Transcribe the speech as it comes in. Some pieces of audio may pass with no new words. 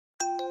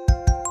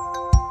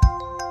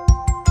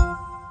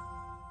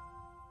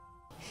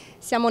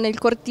Siamo nel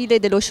cortile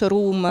dello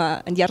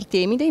showroom di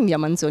Artemide in via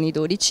Manzoni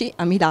 12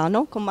 a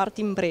Milano con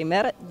Martin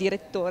Bremer,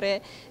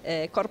 direttore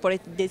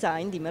corporate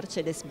design di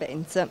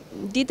Mercedes-Benz.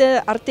 Did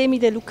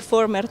Artemide look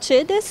for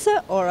Mercedes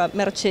or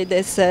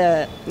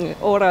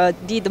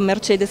did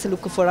Mercedes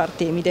look for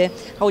Artemide?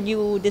 How do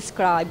you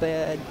describe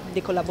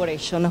the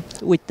collaboration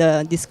with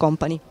this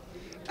company?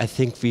 I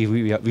think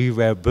we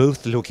were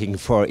both looking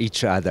for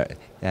each other,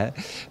 yeah?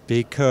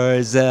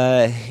 Because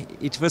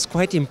it was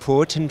quite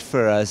important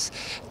for us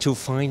to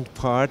find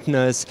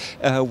partners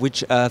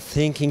which are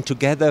thinking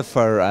together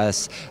for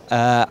us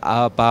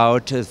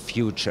about the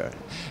future.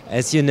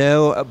 As you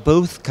know,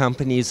 both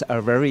companies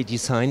are very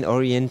design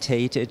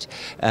orientated.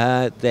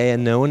 They are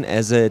known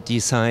as a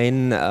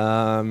design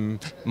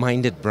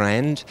minded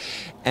brand.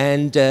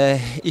 And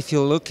if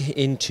you look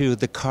into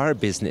the car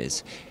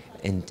business,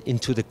 and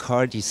into the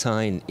car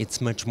design,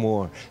 it's much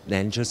more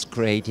than just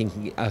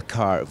creating a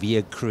car. We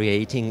are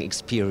creating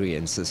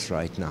experiences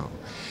right now.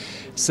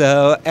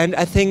 So, and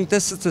I think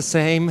this is the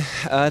same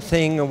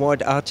thing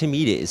what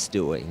Artemide is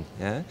doing.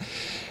 Yeah?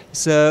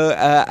 So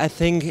I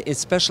think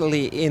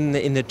especially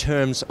in the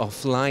terms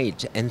of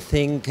light, and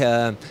think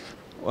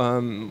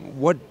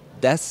what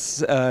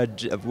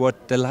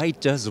the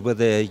light does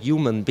with a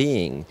human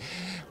being.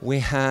 We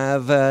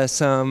have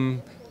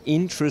some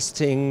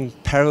interesting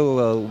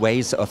parallel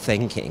ways of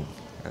thinking.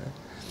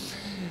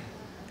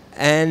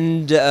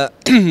 And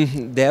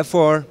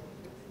therefore,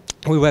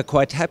 we were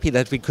quite happy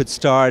that we could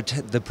start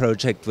the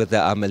project with the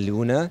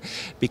Amaluna,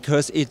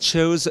 because it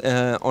shows,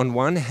 on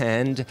one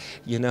hand,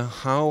 you know,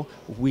 how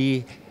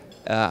we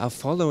are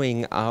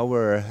following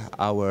our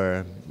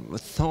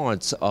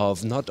thoughts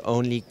of not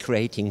only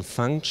creating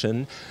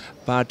function,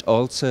 but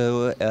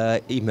also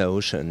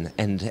emotion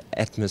and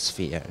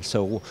atmosphere.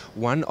 So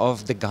one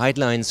of the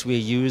guidelines we're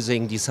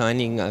using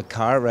designing a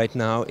car right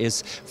now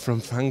is from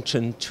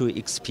function to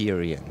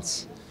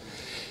experience.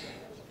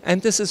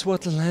 And this is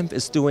what the lamp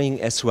is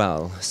doing as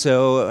well.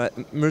 So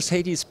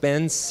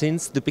Mercedes-Benz,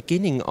 since the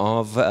beginning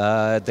of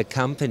the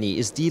company,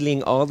 is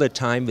dealing all the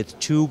time with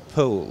two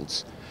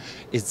poles.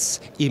 It's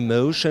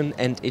emotion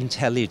and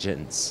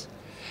intelligence.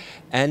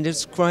 And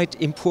it's quite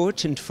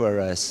important for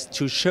us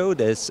to show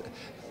this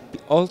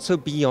also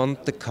beyond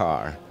the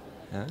car.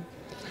 Yeah?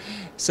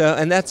 So,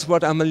 and that's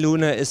what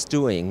Amaluna is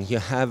doing. You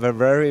have a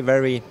very,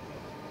 very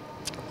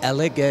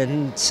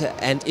elegant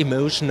and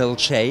emotional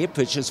shape,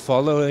 which is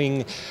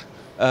following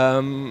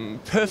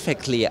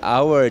perfectly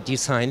our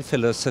design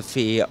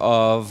philosophy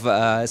of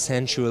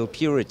sensual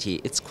purity.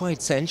 It's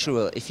quite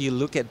sensual. If you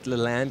look at the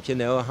lamp, you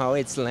know how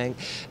it's when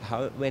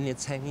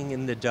it's hanging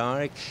in the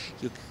dark,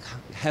 you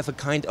have a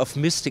kind of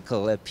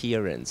mystical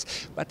appearance.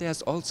 But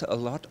there's also a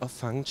lot of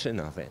function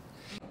of it.